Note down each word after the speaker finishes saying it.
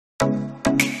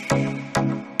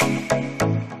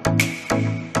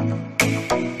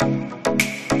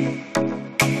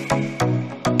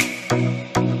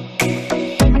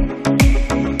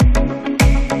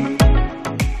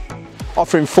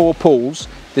Offering 4 pools,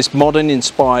 this modern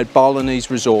inspired Balinese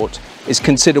resort is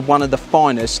considered one of the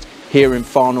finest here in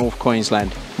far north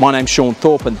Queensland. My name's Sean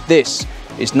Thorpe and this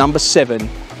is number 7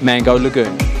 Mango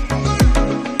Lagoon.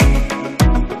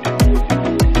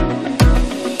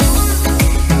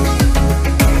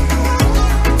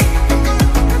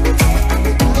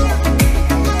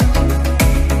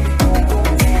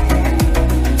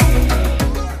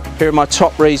 Here are my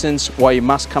top reasons why you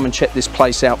must come and check this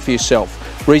place out for yourself.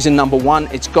 Reason number 1,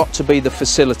 it's got to be the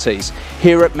facilities.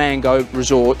 Here at Mango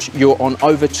Resort, you're on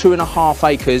over 2.5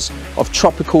 acres of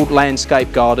tropical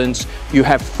landscape gardens. You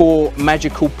have 4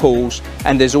 magical pools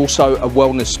and there's also a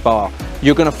wellness spa.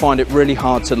 You're going to find it really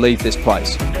hard to leave this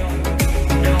place.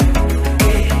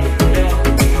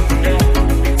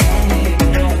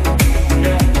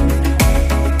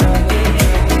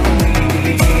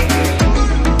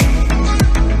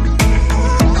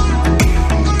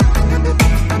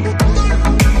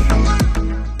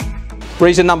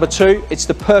 Reason number 2, it's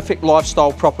the perfect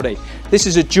lifestyle property. This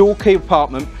is a dual key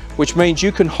apartment, which means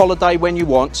you can holiday when you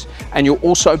want and you'll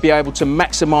also be able to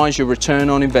maximise your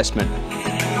return on investment.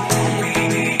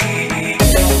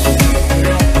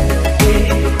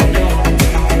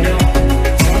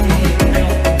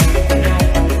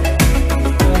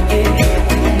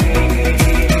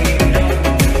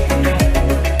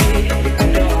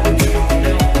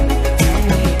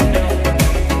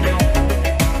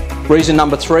 Reason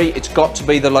number 3, it's got to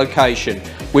be the location.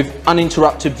 With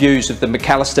uninterrupted views of the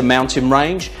Macalister mountain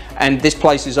range, and this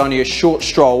place is only a short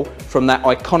stroll from that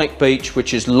iconic beach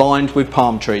which is lined with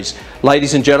palm trees.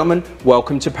 Ladies and gentlemen,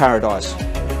 welcome to paradise.